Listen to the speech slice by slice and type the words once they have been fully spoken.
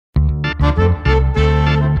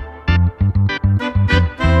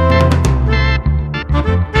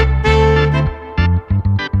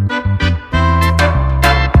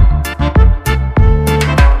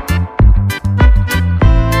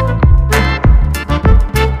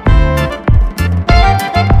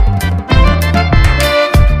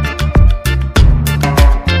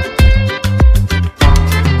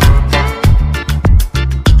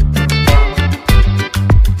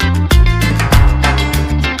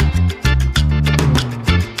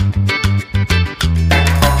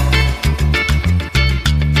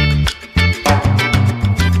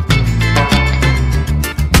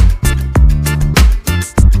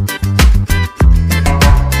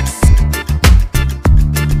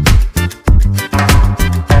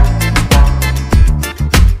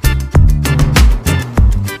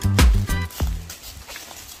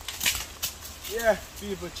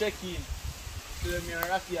People check in. So me and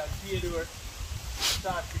Ackee and Theodore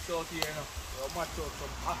start this out here now. We'll match out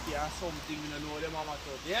some Ackee and something, we don't know them are match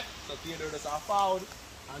out yet. So Theodore just are forward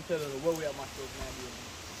and tell them where we are match out now.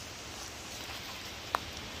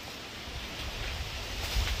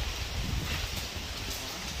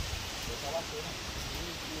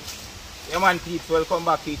 Yeah man peeps, welcome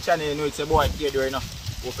back to the channel. You know it's a boy Theodore now.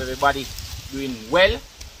 Hope everybody doing well.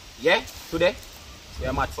 Yeah, today we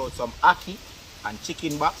are match out some Ackee and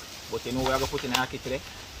chicken back, but you know we are going to put in Ackee today.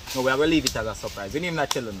 No, we are going to leave it as a surprise. We need not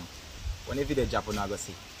tell you now. When the video drop, we are going to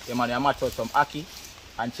see. Yeah man, we are match out some Ackee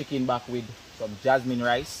and chicken back with some jasmine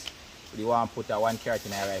rice. We want to put 1 carrot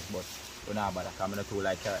in our rice, but we don't bother because I don't too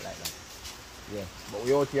like carrot like that. Yeah, but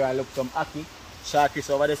we out here and look some Ackee. Sharkies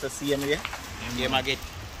over there, so see him here. And they might get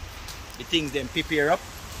the things them prepare up.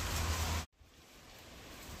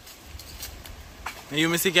 And you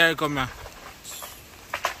miss the carrot come here.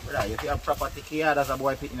 Brother, you have proper ticky yard as a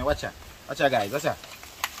boy picking. Watch out. Watch out guys, watch out.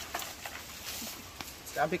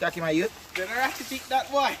 Can pick Ackee my youth? They don't have to pick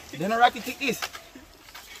that boy. They don't have to pick this.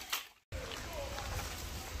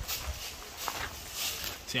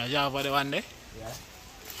 See a job for the one there? Yeah.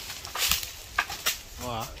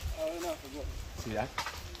 Wow. See that?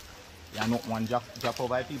 You not one drop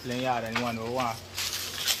over people in yard and you want to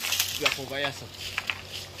drop over yourself.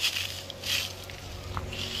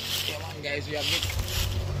 Come on guys, we have it.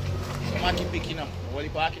 Some Ackee picking up. While the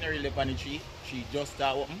parking really up on the tree just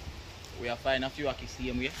start open. We have find a few Ackee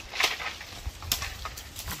same way.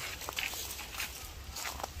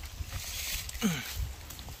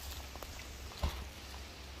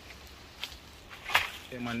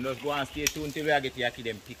 Hey man, just go and stay tuned till we get the Ackee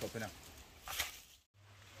them pick up, you know.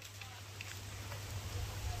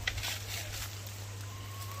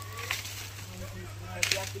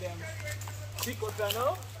 Pick up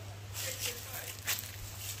now.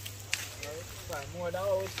 More than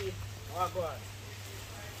what we see. Go on.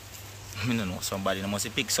 I don't know, somebody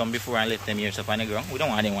must pick some before and let them here up on the ground. We don't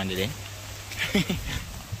want them one today.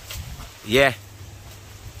 Yeah.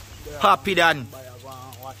 Poppy done.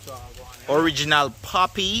 Original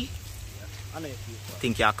Poppy.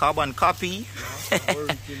 Think you're a carbon copy.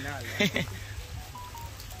 Original.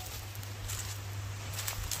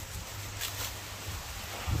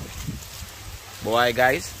 Boy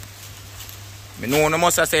guys, I know you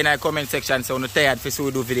must have said in the comment section so you're tired for so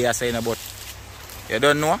do video saying about. You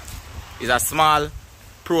don't know? It's a small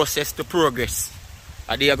process to progress.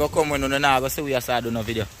 A day go come when you not go say we have to do no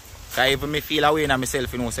video. Because even me feel away in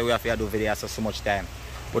myself, you know, say we have to do video so much time.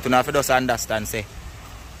 But you have to just understand, say,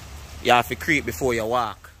 you have to creep before you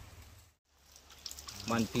walk.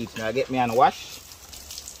 Man peeps, now get me and wash.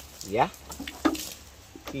 Yeah.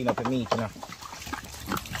 Clean up the meat, you know.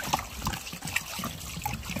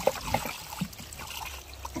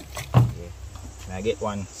 I get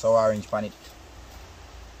one sour orange pan it.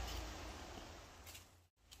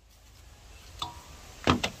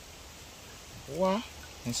 Wow,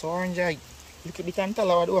 and sour orange I look at the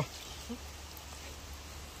cantala do.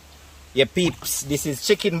 Yeah peeps, this is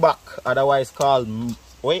chicken back, otherwise called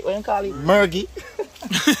what you call it? Murgy.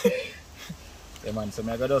 Yeah man, so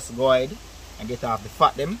I gotta just go ahead and get off the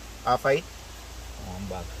fat them after it. I'm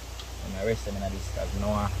back. And I rest them in this because you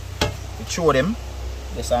know to show them.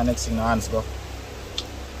 This is our next thing the hands go.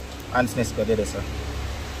 Hands next go there, sir.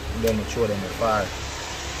 And then we show them the far.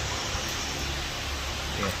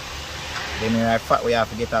 Okay. Then when I fat we have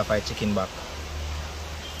to get off our chicken back. I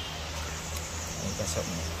think that's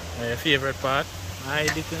something. Your favorite part? I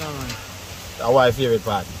did it now man. That's my favorite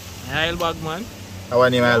part. Oil bag man. That's my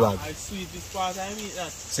name oil bag. I sweet this part I eat that.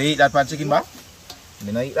 So you eat that part chicken back? I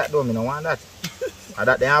don't eat that though, I don't want that. And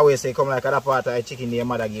that they always say come like other part of the chicken their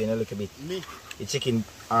mother give you a little bit. Me? The chicken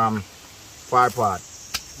far part.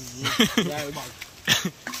 Oil bag.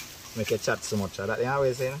 Make it chat so much. That they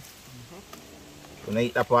always say, no? We're gonna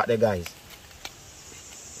eat that part there, guys.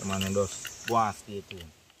 The man and just go and stay tuned.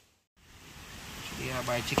 Should I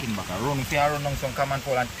buy chicken back? I run if I run down some common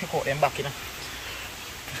pole and pick out them back, you know.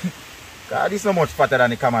 Cause this is so much fatter than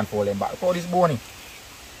the common pole them back. Look how this bony.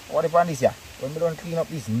 What if on this here? When we don't clean up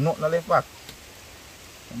this, nothing left back.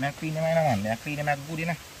 When I clean them, man, I clean them good, you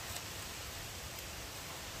know.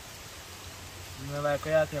 You know, like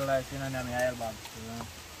I tell life, you know, I'm a bag.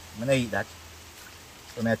 I'm gonna eat that.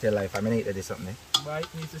 So I tell life, I'm gonna eat that or something. But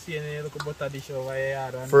it needs to see any look butter dish over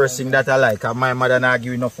here. First thing that I like, my mother not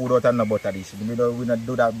give no food out and no butter dish. We don't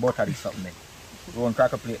do that butter dish something. Go and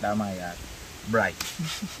crack a plate down my yard. Bright.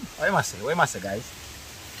 What you must say? What you must say, guys?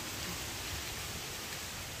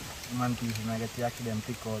 Man, people might get to actually them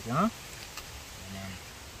pick out, you know?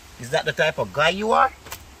 Is that the type of guy you are?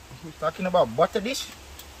 Talking about butter dish?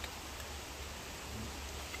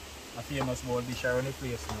 A famous bowl dish around the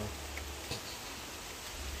place now.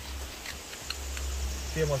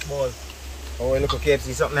 Famous bowl. Oh, look at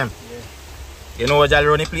KFC something them. Yeah. You know what Jolly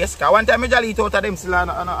run the place? Cause one time I Jolly eat out of them still on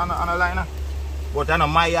a line. But I know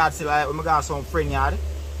my yard still when I got some friend yard,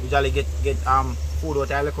 we Jolly get food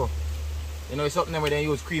out of liquor. You know it's something where they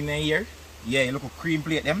use cream in here. Yeah, you look at cream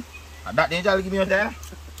plate them. And that they Jolly give me out there.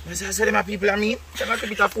 I say them people I mean. They not a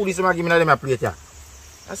bit of food is give me them a plate here.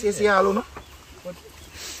 I say see all no. But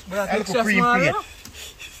that's extra small, plate.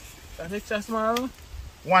 That's extra small.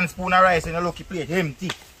 1 spoon of rice in a lucky plate, empty.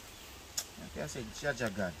 I said,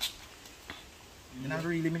 Jaja God. You not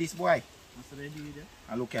really me this boy. That's what they do there.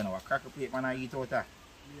 I look here now, a crack a plate man I eat out there.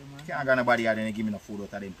 Yeah, man. Can't go nobody here then give me no food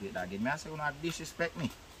out of them plate again. I say, you not disrespect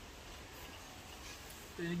me.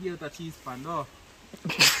 Then you give out a cheese pan, though. You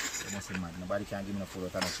must say mad, nobody can give me no food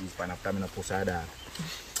out of no cheese pan after me no push her dog.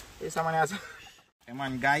 Hey, someone else. Hey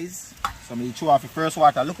man, guys, somebody chew off the first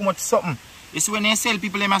water. Look how much something. You see when they sell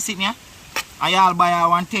people them are sitting here? And y'all buy a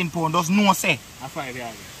 110 pound, does no say. A 5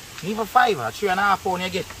 yard. Even 5 or 3.5 pound you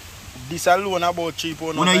get. This alone about 3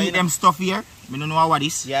 pound. When you eat them stuff here, I don't know what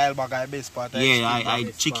this. Yeah, bag I best part. Yeah,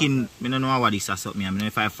 I chicken, I don't know what this or something. I don't know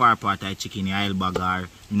if I far part I chicken, I bag or, I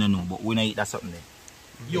don't know. But when I eat that something there.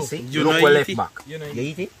 You see? You look well left back. You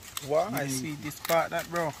eat it? What? I see this part that,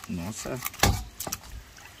 bro. No, sir.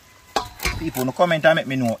 People, no comment and make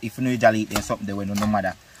me know if you know you eat them something there when no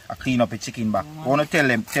matter. I clean up a chicken back. I want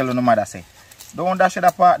to tell no matter say. Don't dash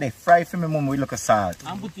that part there. Fry for me mum with look of salt.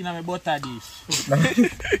 I'm putting on my butter dish.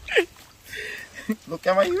 Look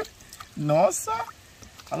at you. No sir.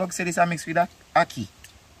 I look say this I mix with that Ackee.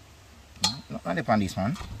 Not on the pan this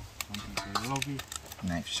one. Love it.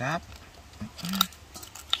 Knife sharp.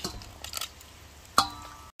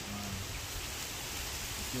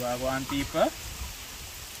 You are one people.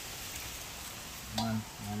 Man,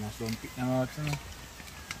 I must don't pick them out, you know.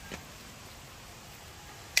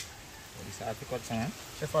 This I pick out some.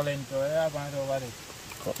 Chef Alento, yeah, I'm going over it.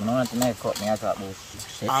 Cut me, no want to make cut me, I thought about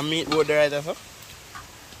shit. And meat would the right, sir? So,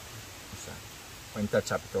 when you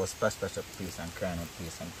touch up it, I'll splash up piece and cry out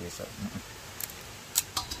piece and piece up.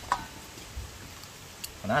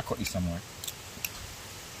 When I cut this some more.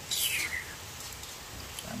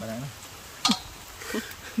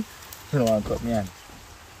 You don't want to cut me on.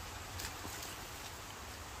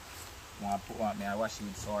 I put one, I wash it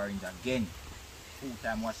with sour orange again. Full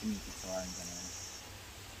time washing it with sour orange.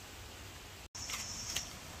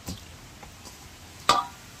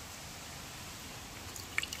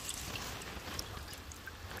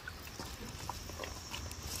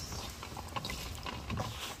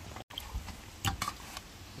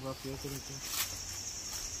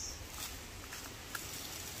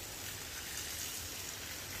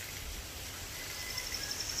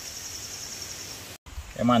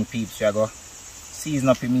 Yeah man peeps, you go season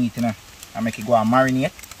up your meat, you know, and make it go and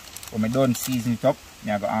marinate. When I done season it up,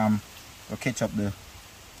 I go catch up the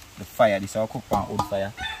fire. This will cook on wood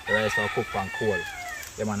fire. The rest will cook on coal.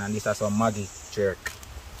 Yeah man, and this is some Maggi jerk.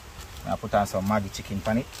 I put on some Maggi chicken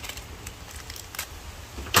on it.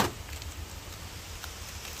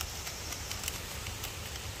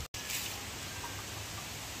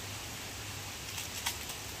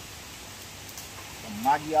 Some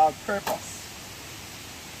Maggi all purpose.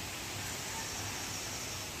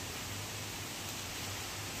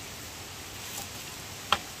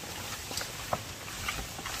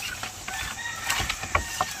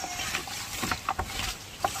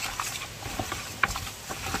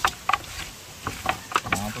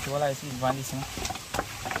 All I see is one this,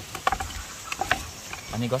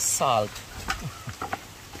 and you got salt.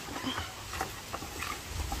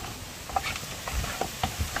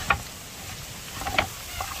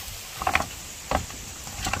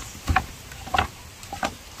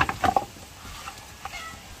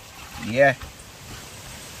 Yeah.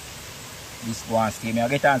 This go and stay. I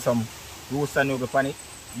get on some roasted noodle on it,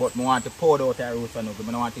 but I want to pour out a roasted noodle.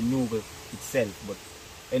 I don't want the noodle itself. But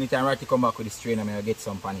anytime I come back with the strainer, I get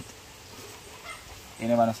some on it. You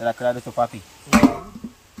never know, so that could have to papi.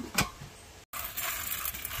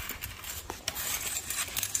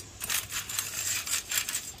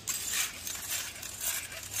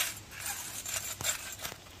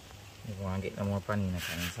 You go and get no more panina and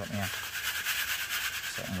something here.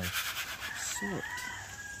 Something more salt.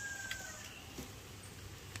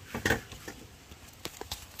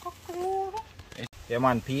 Yeah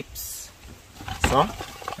man peeps. So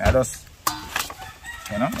I just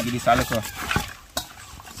I give this a little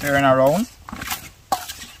stirring around.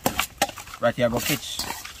 Right here I go get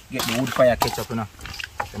the wood fire ketchup Yeah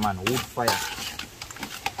man, wood fire.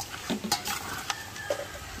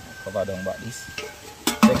 Cover down back this.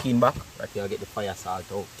 Check in back, right here I get the fire salt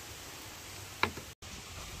out.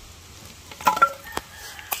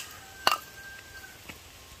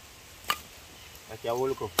 Right here we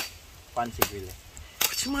look up fancy grill.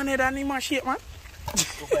 Which man had an animal shape, man?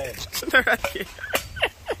 Okay. This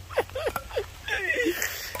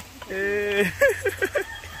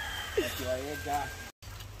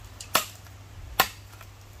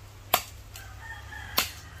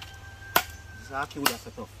is Ackee would have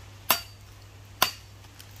set up.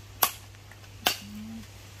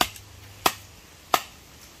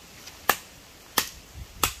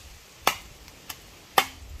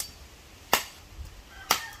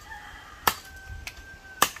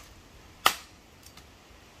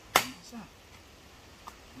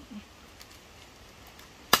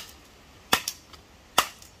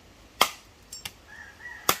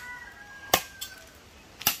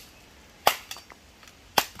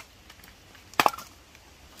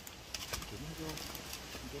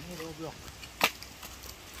 Block.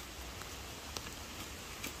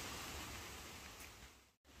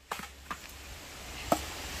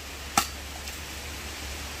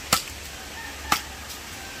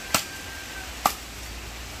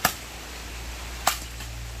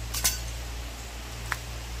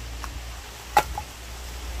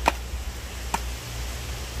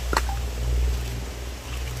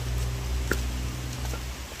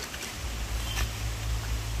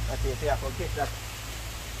 That's it, yeah, I'll catch that.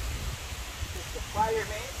 The fire,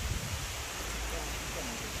 man.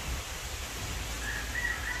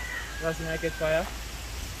 That's when I get fire.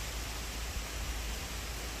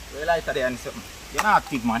 You lighter there and something. You're not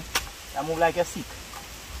active, man. You move like you're sick.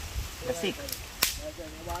 You're sick.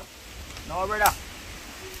 No, brother.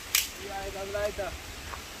 Lighter.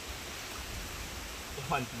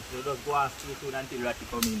 Come on, people. Just go and stay tuned until Ratty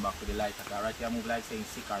come in back with the lighter. Because Ratty move like saying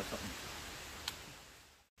sick or something.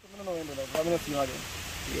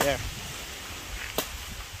 Yeah.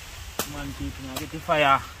 Come on, people. Now get the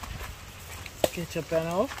fire. Ketchup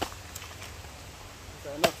now.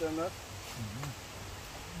 Enough.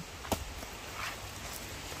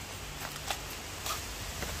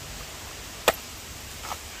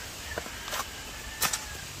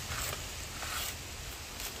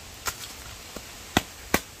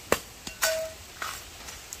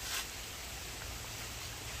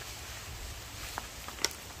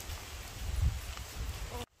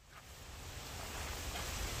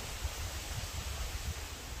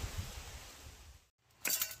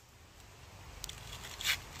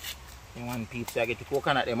 One piece, I get the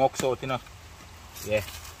coconut, them mucks out, Yeah.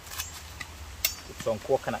 Put some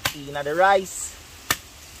coconut in the rice.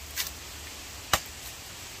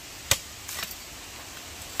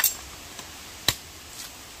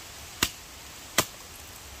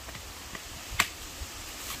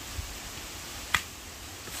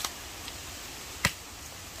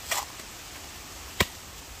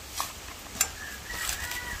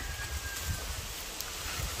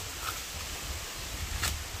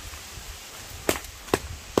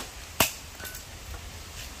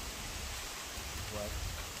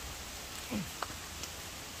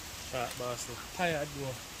 Shot bastard. Tired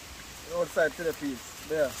bro. Outside to the piece.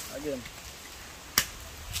 There, again.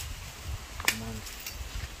 Come on.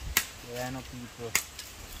 There are no people.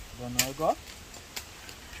 Don't know go.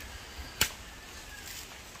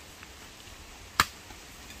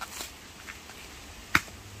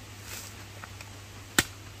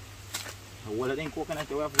 All of them coconut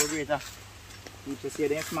you have to go greater. People say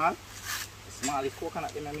they're small. The smallest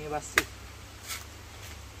coconut they may ever see.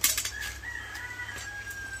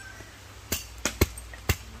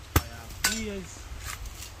 Yes.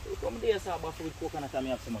 So come there, sir, but with coconut I may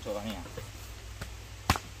have so much over here.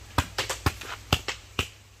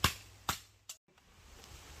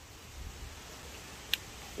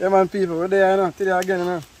 Yeah man people, we're there today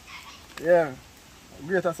again Yeah.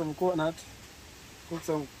 Grate some coconut. Cook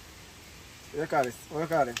some You call it? What you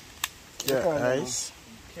call it? Carrot rice.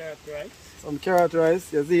 Carrot rice. Some carrot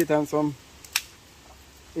rice, you see it, and some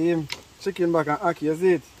chicken back and ackee, you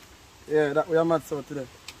see it? Yeah, that we are mad so today.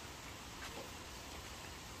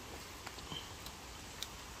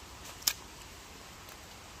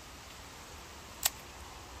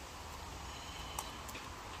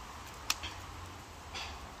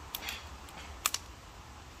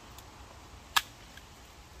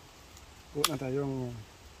 But not a young man.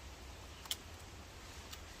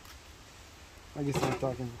 I guess I'm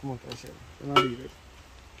talking to come out of the shell. I'm not leave it.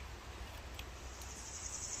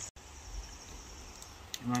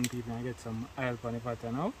 Man, people, I get some oil on the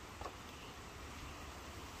butter now.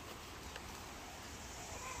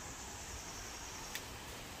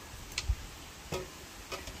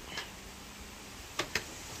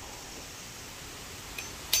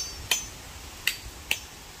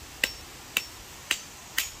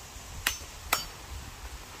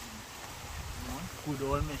 Good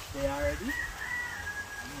old mesh there already.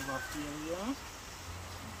 Never feel here.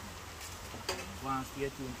 Once stay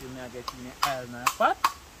tuned till I get in the oil in the pot.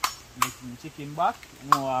 Making chicken back,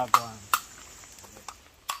 no walk on.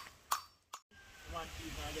 One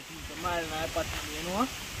piece I get into the mile in the pot, you know.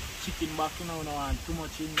 Chicken back, you know, no want too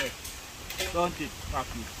much in there. Don't it,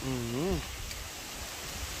 Ackee?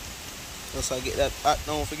 Once I get that hot,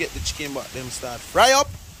 don't forget the chicken back, them start fry up.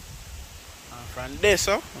 And from there,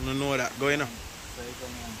 so, I don't know that going on.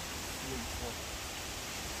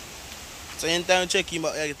 So anytime chicken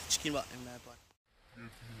back, I get the chicken back in my pot.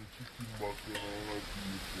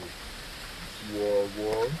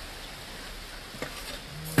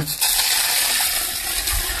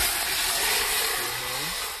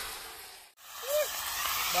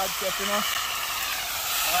 Bad chef, you know.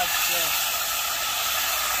 Bad chef.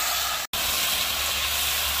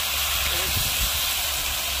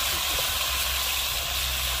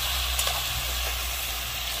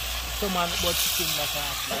 Some man but chicken back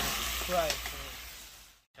and fry.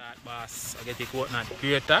 Short boss, I get the coconut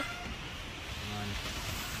grater.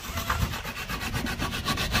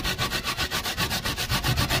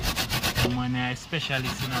 Man, I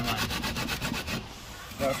specialist in a man.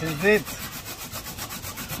 That is it.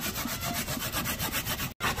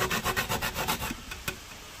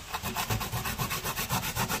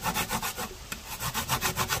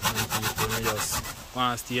 Just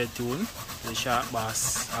want to stay tuned. The shark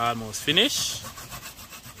bass almost finished.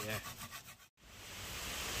 Yeah.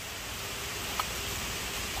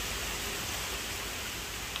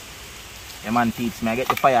 Yeah man, peeps, may I get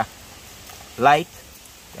the fire light?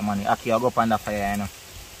 Yeah man, the ackee will go up on the fire, you know.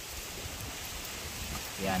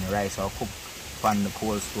 Yeah, and the rice will cook on the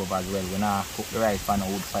coal stove as well. We not cook the rice on the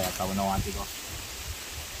wood fire because we don't want to go.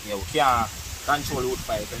 Yeah, we can't control the wood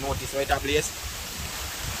fire. If you notice right at place,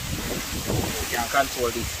 we can control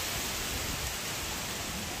this.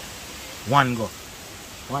 One go.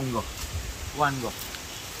 One go. One go.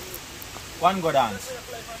 One go dance.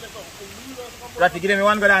 Ratty, give me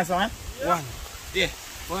one go dance, man. One. Yeah.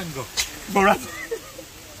 One go. Go Ratty.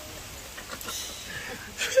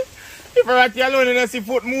 If Ratty alone, you don't see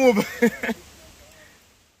foot move.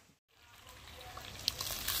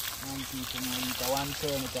 One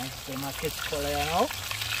turn it and see my catch color now.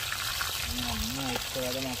 Nice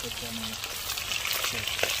color, the market color.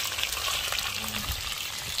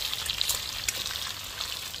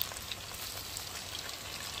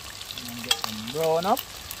 And get them brown up.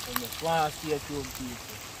 And just want to see a few people.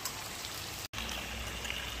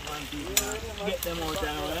 One piece, get them out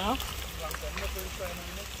now.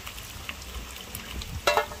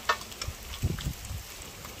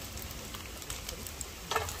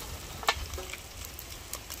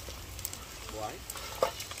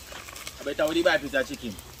 I better with the buy piece of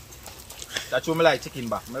chicken. That's why I like chicken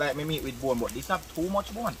back. I like my meat with bone, but this have too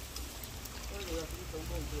much bone.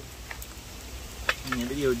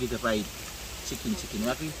 Video get a fried chicken,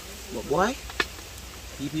 right? But boy,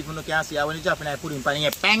 people no can see how when you chop and I put in pan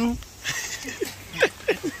here, bang!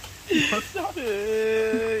 Stop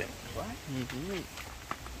it! What?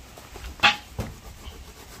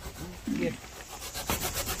 Yeah.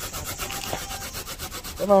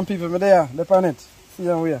 Come on people, me there, the planet. See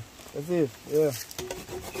them where. That's it, yeah.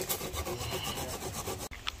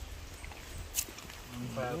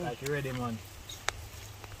 Like you ready, man.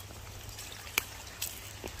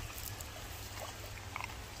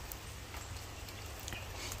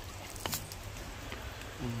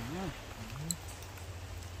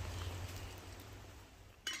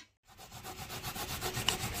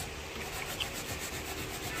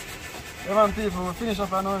 Come on people, we finish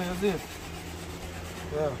up and on, you see it?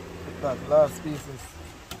 Yeah, look at that, last pieces.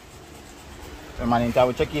 So man, in time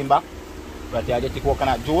we check in back. But I get the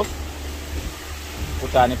coconut juice.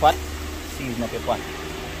 Put on the pot, season up your pot.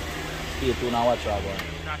 Stay tuned and watch how going.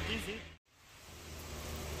 Not easy.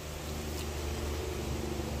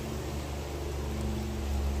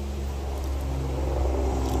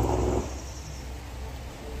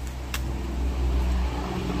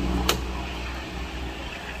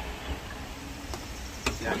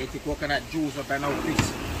 Yeah, get the coconut juice up and out,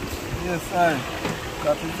 please. Yes, I.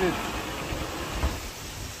 That is it.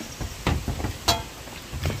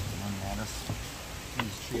 Man, just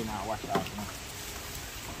please train and watch out.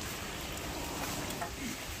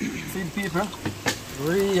 See the people?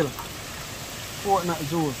 Real coconut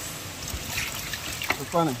juice. So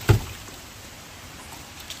funny.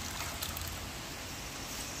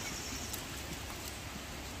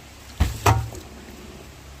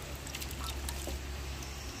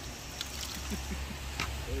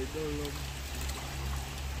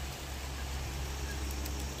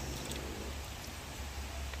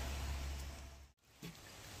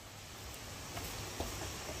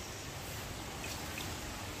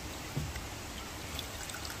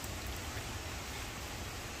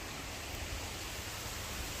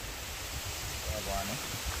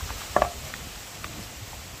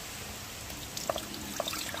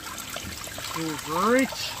 It's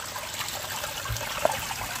rich.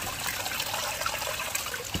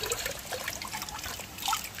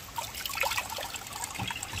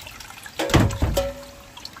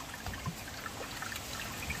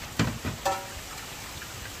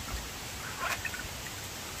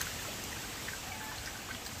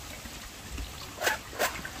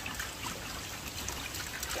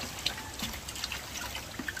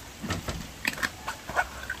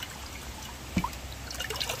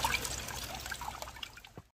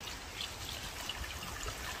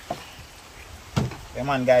 Come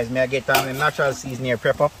on guys, may I get on the natural seasoning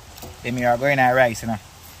prep up. Then we are going to rice, you know.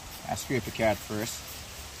 I scrape the carrot first.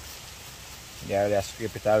 Yeah, I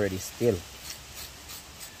scrape it already still.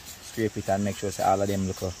 Scrape it and make sure so all of them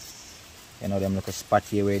look, you know, them look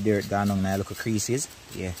spotty where dirt gone on now, look creases.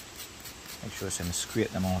 Yeah. Make sure so I scrape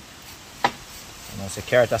them out. You know, so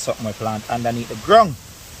carrot is something we plant underneath the ground.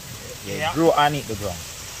 Yeah, grow underneath the ground.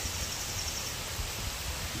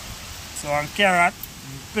 So on carrot,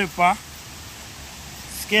 pepper,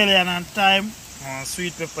 scallion and thyme, and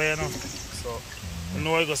sweet pepper, you know. So you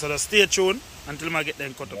know I go, so just stay tuned until I get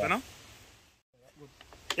them cut up, you know.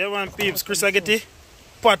 Yeah man peeps, Chris I get the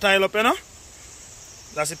pot tile up, you know.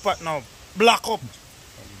 That's the pot now. Black up.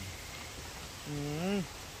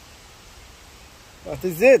 That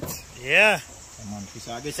is it. Yeah. Come on, Chris,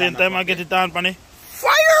 I get Same time I get it on, Panny.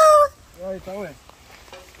 Fire! Right away.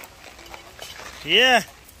 Yeah.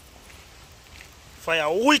 Fire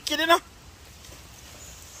wicked, you know.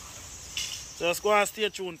 So just go and stay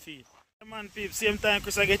tuned for it. Yeah, man, peeps, same time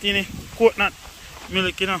Chris I get in coconut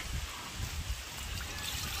milk, you know.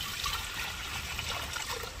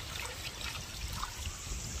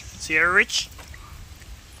 See you rich?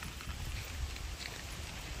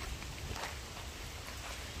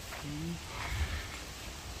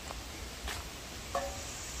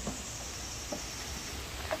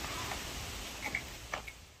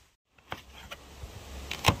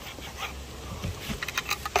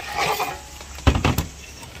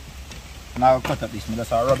 Now I'll cut up this, I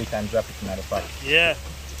just rub it and drop it in the pot. Yeah.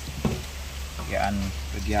 Yeah, and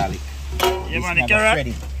the garlic. Yeah, man, the carrot. Shred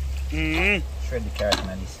it. Shred the carrot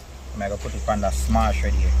in this. I'm going to put it on that small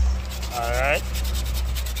shred here. Alright.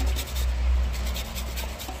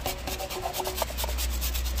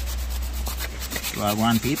 So I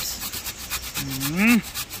want peeps.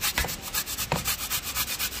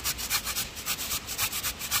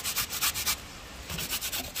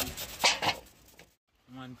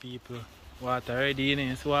 Man, people, water ready in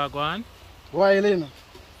here, so I go on. Boil in.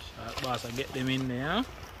 Sharp boss, I get them in there.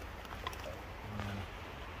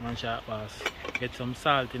 Man, sharp boss, get some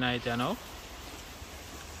salt in it, you know.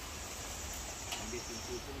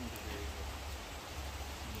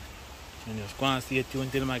 And just go and stay tuned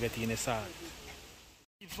until I get in the salt.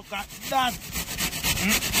 Look at that!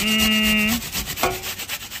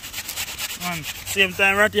 Man, same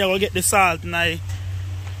time right here, I will get the salt in the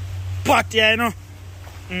pot here, you know.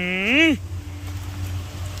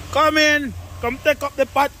 Come in, come take up the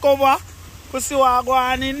pot cover. Go see what go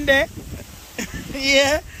on in there.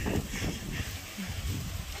 Yeah.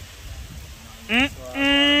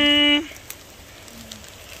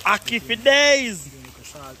 Ackee for days.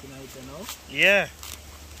 Yeah.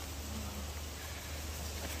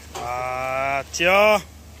 Tio.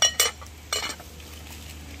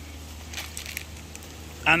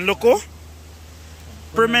 And look, oh,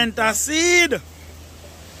 pimenta seed.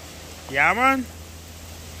 Yeah, man.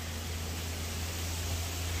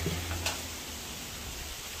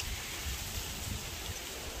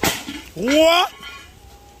 What?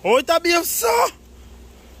 Oh, it a behave so?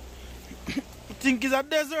 You think it's a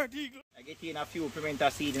desert eagle? I get in a few pimento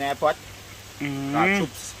seed in a pot.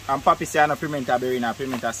 Chips and Papi say no pimento berry in a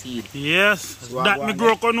pimento seed. Yes, So that me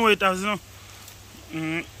grow can know it as you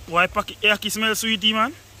know. Why Ackee smell sweetie,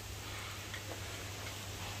 man?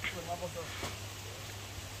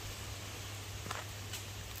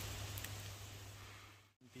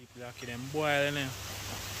 People Ackee them boiling there.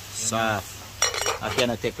 Soft. I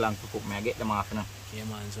cannot take long to cook me. I get them off now. Yeah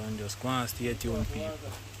man, son, just go and stay tuned,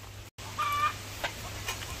 people.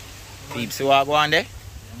 Peeps, see what go on there?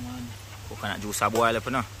 Yeah man. Coconut juice a boil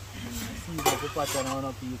up now. See the pattern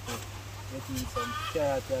on people. Getting some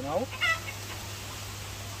carrot now.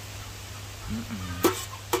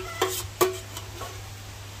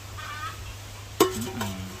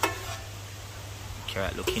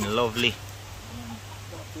 Carrot looking lovely.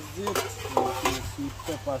 That is it. Okay, sweet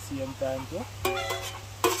pepper same time too.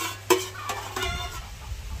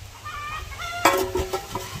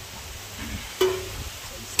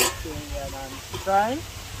 Time.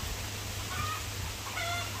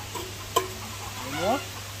 You know?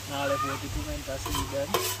 Now let's go to pimento seed then.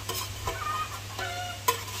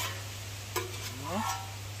 You know?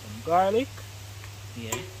 Some garlic.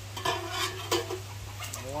 Yeah.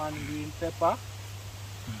 One green pepper.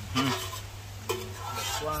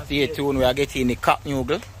 Stay tuned, we are getting the cup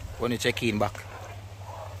noodle when you check in back.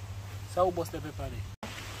 So we bust the pepper there.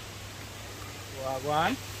 So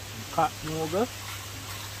one cut noodle.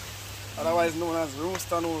 Otherwise known as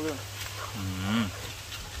roaster noodle.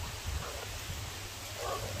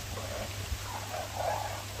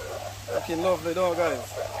 Looking lovely though,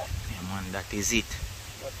 guys. Yeah man, that is it.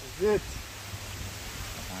 That is it.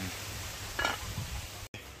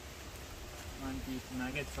 Man, people, now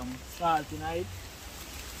get some salt in it.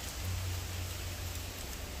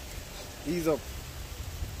 Ease up.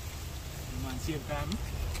 Man, same time.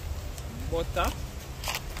 Butter.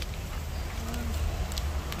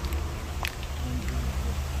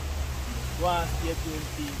 One stay tuned,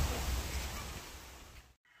 people.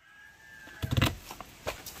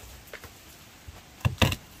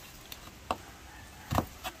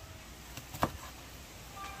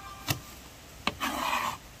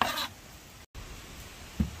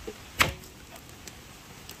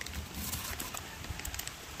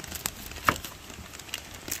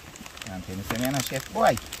 Can't say me no chef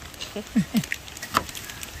boy.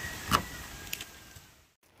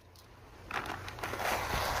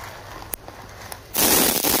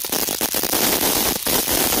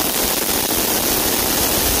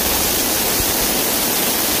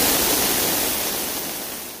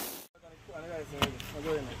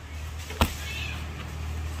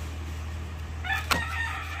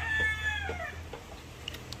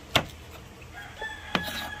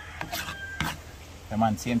 Yeah,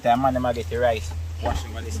 man, same time man, them a get the rice.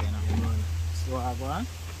 Washing what they say now. So I go on.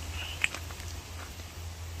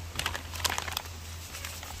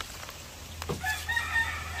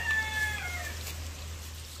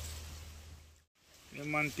 Yeah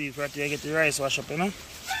man, people right here get the rice wash up, you know.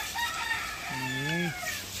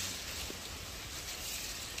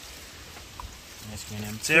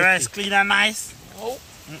 The rice clean and nice. Oh,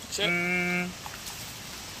 check.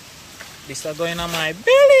 This is going on my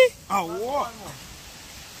belly. Oh, what?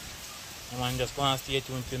 Man, just go and stay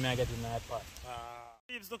tuned till I get in my pot.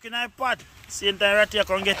 Peeps looking at pot. Same time right here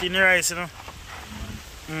can get in the rice, you know.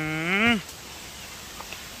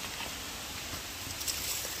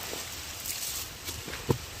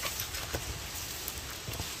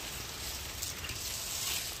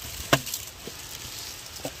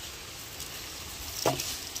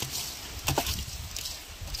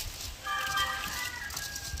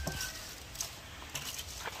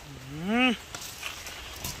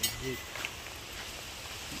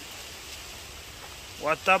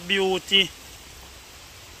 What a beauty.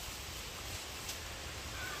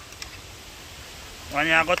 When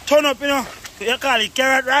you go turn up, you know, you call it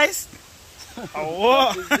carrot rice.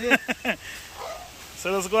 Oh,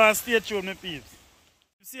 so let's go and stay tuned, my peeps.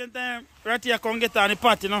 Same time, right here, come get on the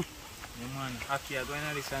pot, you know. Yeah, man, Ackee are going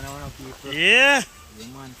to listen to one of people. Yeah. Yeah,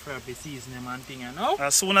 man, for the season, man, thing, you know.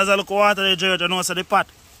 As soon as I look water, the judge, you know, so the pot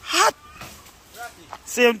hot.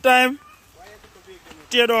 Same time,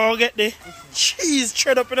 tear down, get the cheese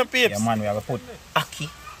straight up in the peeps. Yeah man, we have to put Ackee.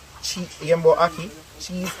 Cheese, you remember Ackee?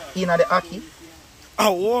 Cheese in the Ackee.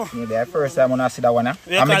 Oh, wow. Maybe the first time when I see that one. You And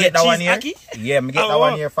me call get it that one cheese here. Ackee? Yeah, me get Oh, that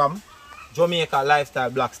one wow. here from Jamaica Lifestyle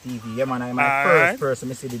Blocks TV. Yeah man, I'm my Alright. first person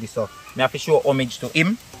to see this stuff. Me have to show homage to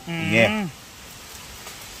him. Yeah.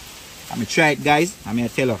 I'm gonna try it, guys. I'm gonna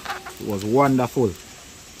tell you, it was wonderful.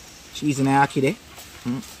 Cheese in the Ackee there.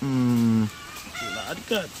 Lord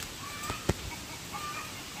God.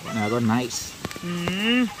 I got nice.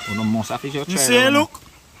 You know, most of it you try. You see, look.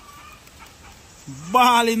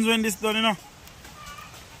 Ballings when this done, you know.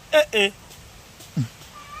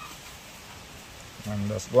 And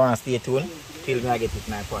just go and stay tuned till I get it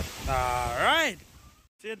in my pot. Alright.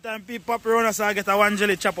 Same time people pop around us I get a one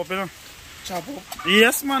jelly chop up, you know. Chop up.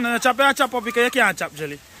 Yes, man. Chop up because you can't chop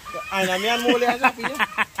jelly. I know me and Molly are happy.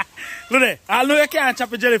 Look there. I know you can't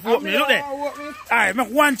chop a jelly for me. Look there. Alright, make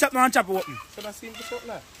one chop, no one chop it up me. So that's simple something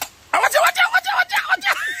like. Watch out.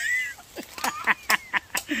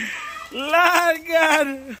 Lord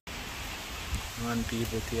God. One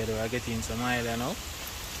people here, I get in some oil now.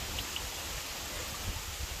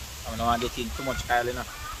 I don't want to get in too much oil, you know.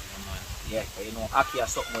 Yeah, but you know, Ackee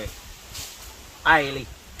has something with oily.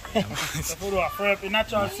 So for what? For a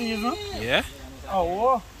natural season? Yeah. Oh,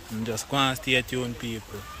 wow. I'm just going to stay tuned,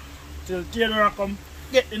 people. Till Theodore come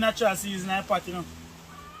get the natural season in the pot, you know.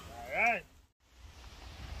 Alright.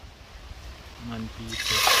 Man,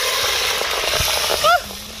 people.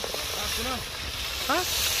 Huh?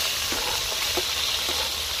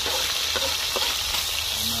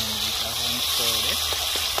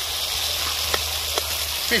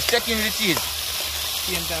 Fish, check in with the cheese.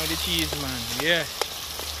 Same time with the cheese, man. Yeah.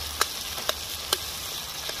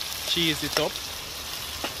 Cheese it up.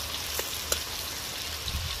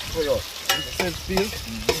 Oh, yo. Self peel.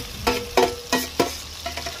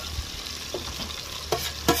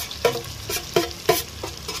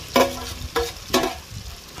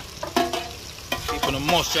 People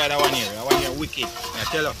must try that one here. That one here wicked. I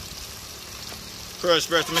tell you.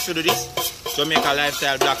 First, I should do this. Jamaica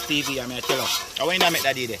Lifestyle Black TV. I tell you. I want to make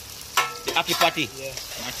that day there. The Ackee patty. Yeah.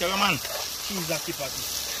 I tell you, man. Cheese Ackee patty.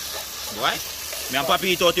 Why? Me and Papi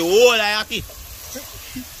eat out the whole of Ackee.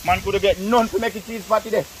 Man could get none to make a cheese patty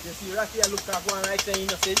there. You see, right here, look at one right there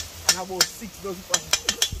innocent and about 6 dozen patties.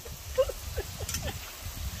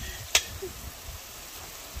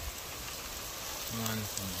 Man,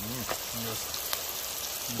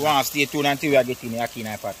 Go on, stay tuned until we are getting the Ackee in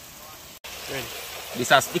our pot. ready.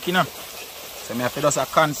 This is sticky now. So I have to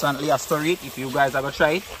just constantly stir it. If you guys ever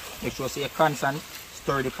try it, make sure you constantly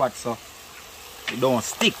stir the pot so it don't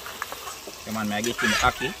stick. Come on, I get in the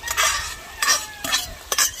Ackee.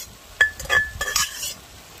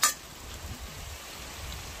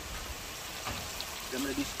 Give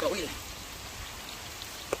me this coil.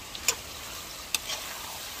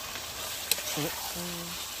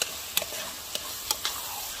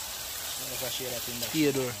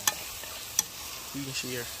 Theodore. We can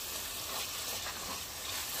share.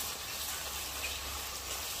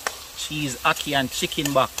 Cheese, Ackee and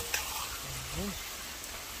chicken back.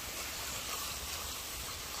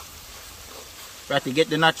 Try to get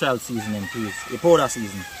the natural seasoning, please. The powder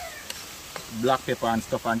seasoning. Black pepper and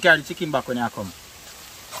stuff. And carry the chicken back when you come.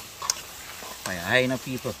 Fire high enough,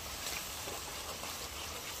 people.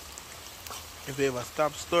 If they ever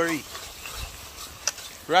stop story.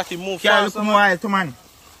 Ratty move Carry fast. look more oil too, man.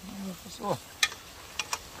 So.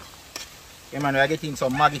 Okay, man, we are getting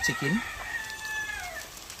some Maggi chicken.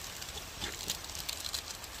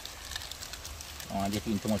 I don't want to get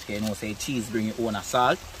in too much, you know, say cheese bring your own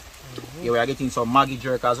salt. Here we are getting some Maggi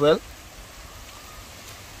jerk as well.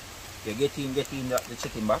 You're getting the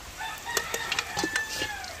chicken back.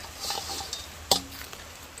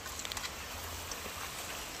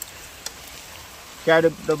 Carry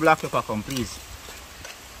the black pepper come, please.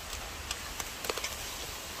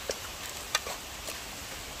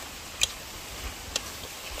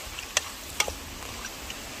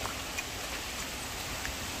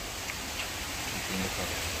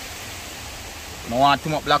 I don't want too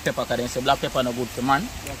much black pepper because they say black pepper no good for man.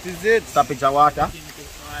 That is it. Stoppage of water.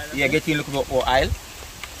 Yeah, get in look for oil.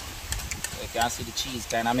 You can see the cheese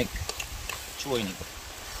kind of make chewing it.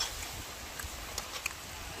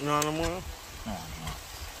 No more. No.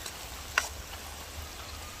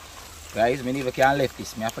 Guys, I never can left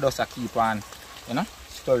this. I have to just keep on, you know,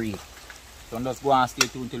 stir it. So just go and stay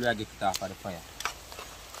tuned until I get it off of the fire.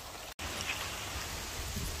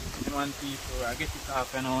 One people, I get it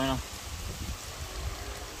off and all, you know.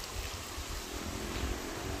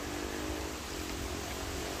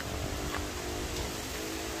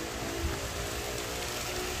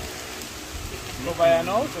 Over here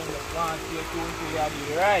now, so just go and stay tuned until you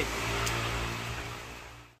do it right.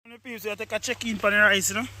 The people say take a check in for the rice,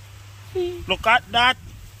 you know. Look at that.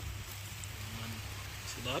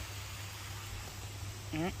 See that?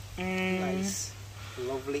 Nice.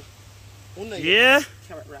 Lovely. Yeah.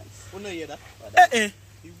 Carrot rice. You know hear that? The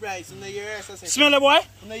rice, you know your rice. Smell it, boy.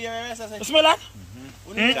 You know your rice. You smell that?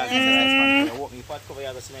 You walk me pot cover, you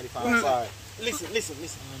have to smell the pan. Sorry. Listen.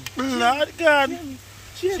 Lord God.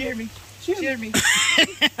 Cheer me. Cheer me.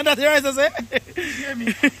 That's the rice I say? Cheer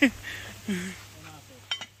me.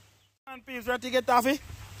 And peeps, ready to get off it?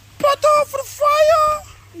 Put off the fire!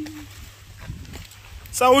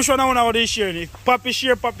 So which one I want to share? If Papi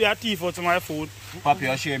share Papi a teeth out to my food. Papi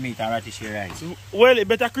will share meat and Ratty share rice. Well, it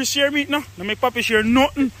better Chris share meat now. Don't make Papi share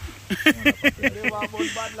nothing.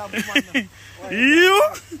 You?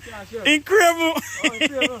 Incredible.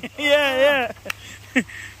 Yeah.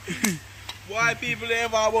 Why people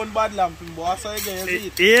ever want bad lamb from boy? So again, you see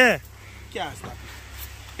it. Yeah. Can't stop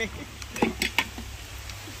it.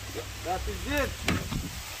 That is it.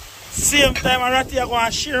 Same time, Ratty are going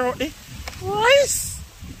to share out the rice.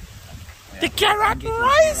 The carrot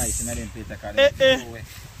rice.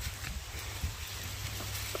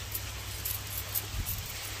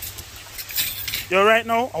 You're right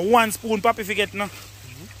now, a 1 spoon Papi forget now.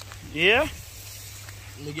 Yeah?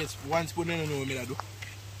 Me get 1 spoon and I know what I do.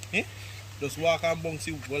 Eh? Just walk and bounce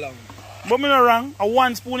it for long. But me not wrong. A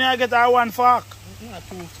 1 spoon I get a 1 fork.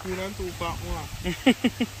 2 spoon and 2 fork more.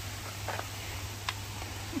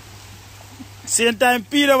 Same time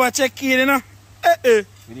Peter was checking, you know. We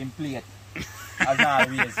didn't play it. As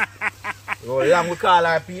always. Oh, long we call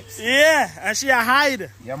our peeps. Yeah, and she a hide.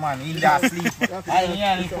 Yeah man, he'll just sleep. Look at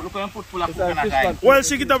him foot full of coconut. Well,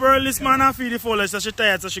 she get up early this morning and feed the foliage, so she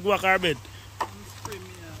tired, so she go back her bed.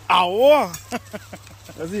 Ow!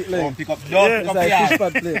 That's it, Don't like. pick up, don't pick up the yard.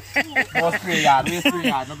 Plate. Don't spray yard, we spray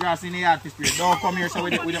yard. No grass in the yard to spray. Don't come here so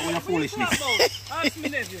with your foolishness. Ask me,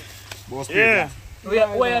 nephew. Don't spray Yeah.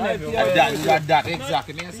 yard. Where your nephew? That,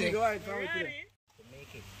 exactly. Me I say. Go ahead, family.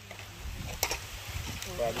 Make it.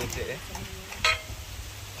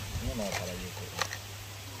 No, para you.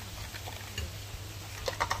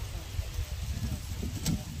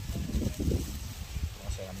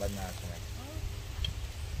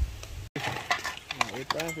 Wait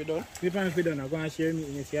time if you done. If I'm done, I'm going to share me.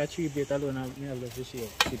 You see a 3 plate alone, I have to share.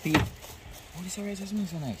 The tea. Oh, this rice smells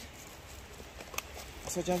so nice.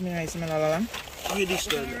 So jasmine rice smell all along? Three dish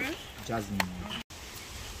there. Jasmine.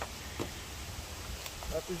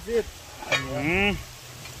 That is it. Mm.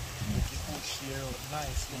 Share out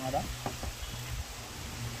nice, you know that?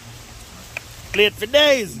 Plate for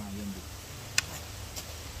days.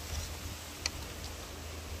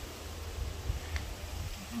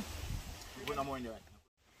 Put no more in there.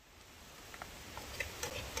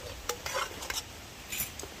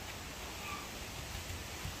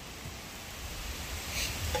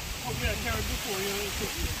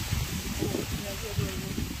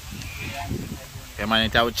 Yeah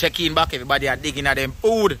man, I will check in back, everybody are digging at them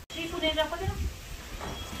food.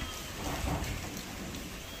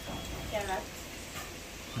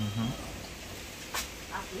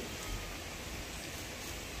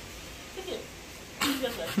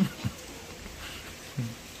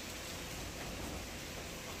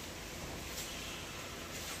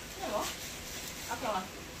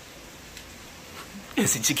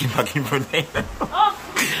 Yes, it's chicken back in front.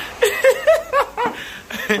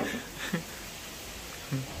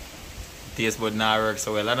 Taste bud now work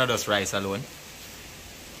so well. I not just rice alone.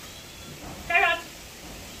 Carrot.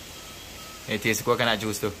 It tastes coconut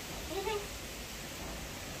juice too.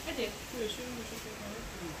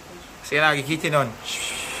 See now you keep it on.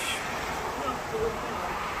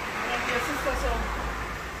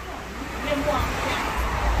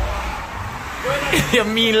 You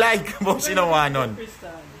mean like, but she don't want none.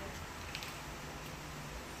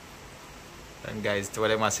 And guys, two of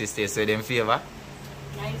them are sisters, so them favor.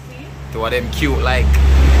 Two of them cute like.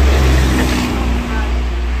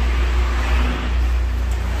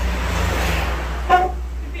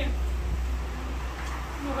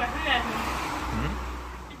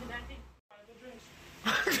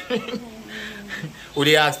 Would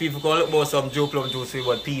they ask people to look about some Joe Plum juice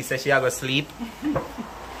with peace so she have to sleep?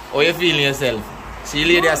 How you feeling yourself? See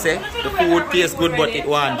lady I say the food tastes good but it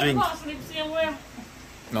won't drink.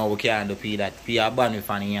 No, we can't do pee that. Pee a ban with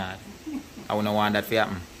funny yard. I wouldn't want that to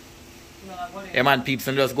happen. Yeah man, peeps,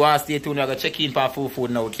 and just go and stay tuned. We're going to check in for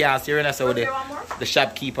food now. We can't see her so the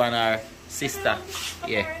shopkeeper and our sister.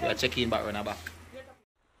 Yeah, we're checking back on her back.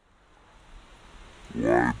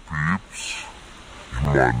 Why peeps?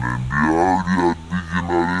 Man in the area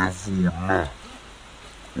digging at food now.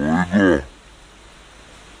 Where we go?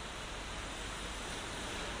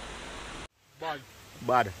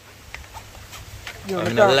 Bad. You know,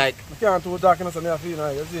 I don't like. I can't do darkness and I feel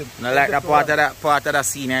like that's it. I like that part of that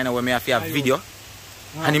scene you know, where me have to have video.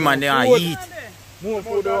 And the man they want to eat. More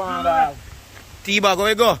food they want to have. T-bag, where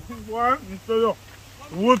you go? What?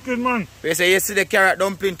 Wicked man. We say yesterday carrot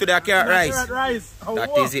dumpling to the carrot rice. Carrot rice.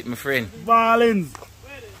 That is it, my friend. Ballins.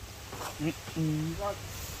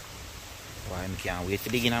 Why I can't wait to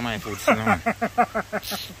dig in my food still, man.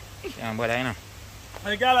 Can't bother, you know.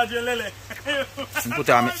 I got you, Lily. Put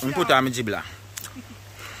on my jibla.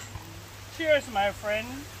 Cheers, my friend.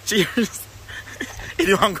 Cheers. He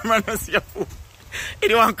don't want to come and see your food. He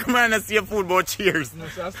don't want to come and see your food, but cheers. No,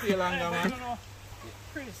 so I stay longer, man. I don't know.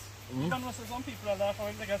 Chris, you don't know some people are laughing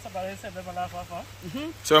when they get somebody said they laugh off.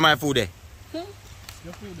 So my food there?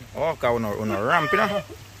 Your food there. Oh, because we're not ramp, you know.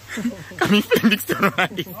 Come in for the mixed down right.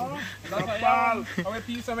 That's a ball. How many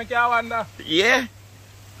pieces make you wonder? Yeah.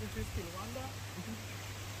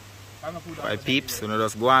 My peeps, you know,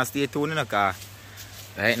 just go and stay tuned in the car.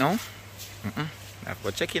 Right now? I have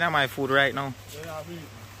to check in on my food right now.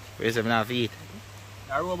 Where's the not eat?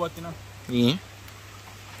 A robot, you know. Yeah.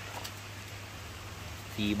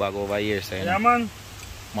 Tea bag over here, so you know. Yeah, man.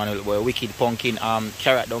 Man, look boy, wicked pumpkin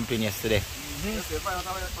carrot dumpling yesterday.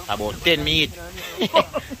 About 10 minutes.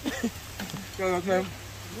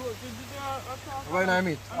 Why not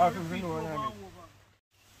meat?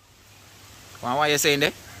 What are you saying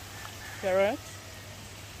there? Carrot.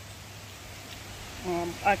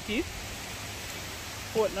 Ackee.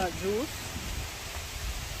 Coconut juice.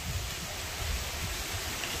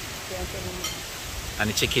 And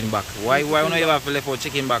the chicken back. Why don't you have to left out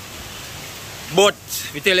chicken back? But,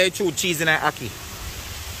 we tell you the truth, cheese in the Ackee.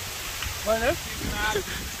 What else?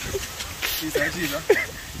 Cheese and cheese, huh?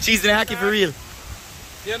 Cheese in the Ackee for real.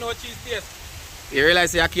 You know what cheese tastes? You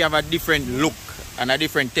realize the Ackee have a different look and a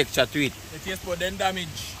different texture to it. The taste but then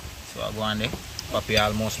damage. So I go on there. Papi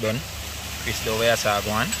almost done. Chris over here, so I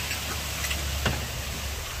go on.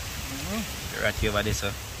 Right over there,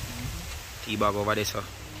 sir. Tea bag over there, sir.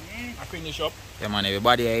 I finish up. Yeah, man,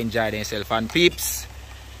 everybody enjoy themselves. And peeps,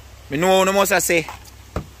 I know no must say,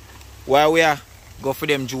 while we are go for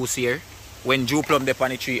them juice here, when Jew plum up on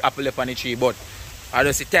the tree, apple up on the tree, but at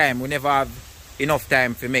the time, we never have enough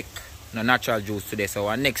time to make no natural juice today.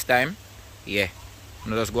 So next time, yeah,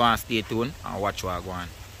 you just go and stay tuned and watch what I go on.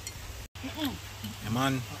 Yeah,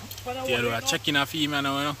 man. Yeah, we are checking a female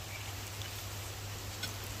now, you know.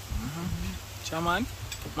 Man,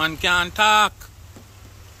 man can't talk.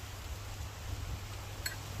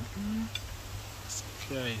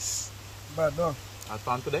 Christ. Bad dog. That's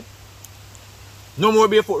fun today. No more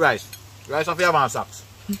barefoot rice. Rice of your man socks.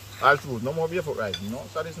 All food. No more barefoot rice. You know,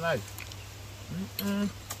 so it's nice.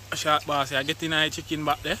 Short boss, you getting a chicken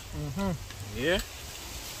back there? Yeah.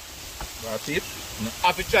 That's it.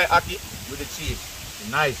 Happy try Ackee with the cheese.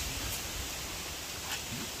 Nice.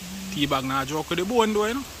 Tea bag now joke with the bone though,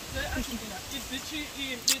 you know.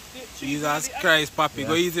 Jesus Christ, Papi,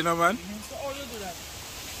 go easy now, man. So how you do that?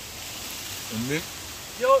 Me?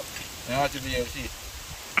 Yo. I have to be able to see.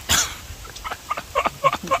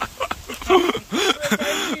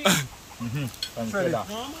 Ready?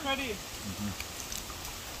 Ready?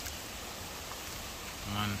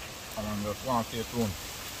 Man, I'm just want to stay tuned.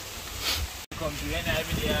 Come to any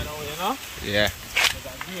video now, you know? Yeah. It's a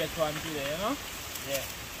great one today, you know? Yeah.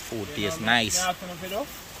 Food tastes nice.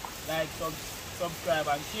 Like, subscribe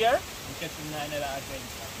and share. And catch you in another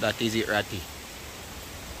adventure. That is it, Ratty.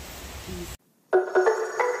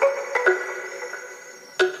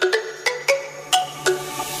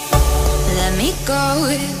 Let me go,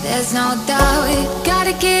 there's no doubt.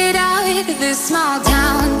 Gotta get out of this small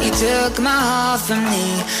town. You took my heart from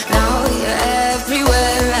me. Now you're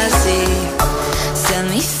everywhere I see. Set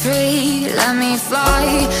me free, let me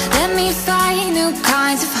fly. Let me find new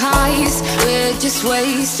kinds of highs. We're just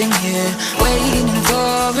wasting here, waiting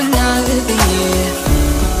for another year.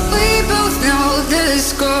 We both know the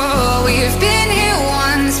score. We've been here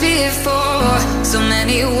once before. So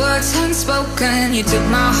many words unspoken. You took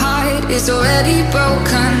my heart, it's already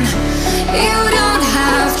broken. You don't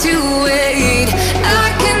have to wait.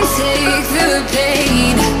 I can take the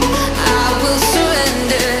pain. I will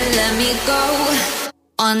surrender. Let me go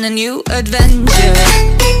on a new adventure.